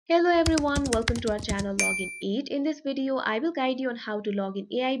Hello everyone, welcome to our channel Login 8. In this video, I will guide you on how to log in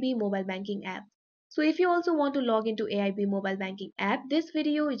AIB Mobile Banking App. So if you also want to log into AIB Mobile Banking App, this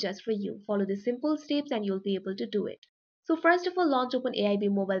video is just for you. Follow the simple steps and you'll be able to do it. So first of all, launch open AIB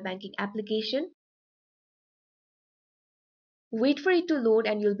Mobile Banking application. Wait for it to load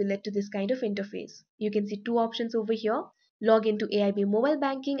and you'll be led to this kind of interface. You can see two options over here. Log into AIB Mobile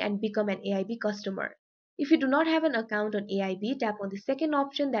Banking and become an AIB customer. If you do not have an account on AIB, tap on the second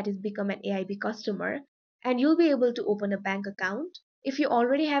option, that is become an AIB customer, and you'll be able to open a bank account. If you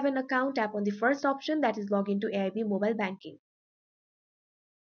already have an account, tap on the first option, that is log into AIB Mobile Banking.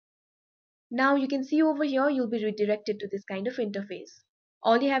 Now you can see over here you'll be redirected to this kind of interface.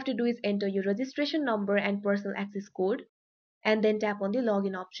 All you have to do is enter your registration number and personal access code and then tap on the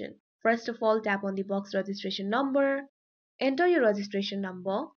login option. First of all, tap on the box registration number, enter your registration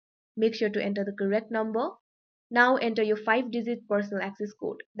number, make sure to enter the correct number. Now enter your 5-digit personal access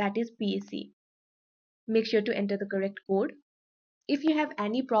code, that is PAC. Make sure to enter the correct code. If you have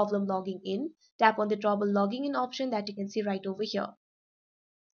any problem logging in, tap on the trouble logging in option that you can see right over here.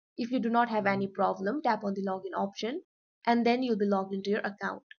 If you do not have any problem, tap on the login option and then you'll be logged into your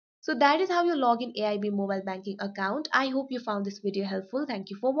account. So that is how you log in AIB mobile banking account. I hope you found this video helpful. Thank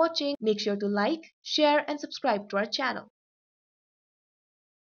you for watching. Make sure to like, share and subscribe to our channel.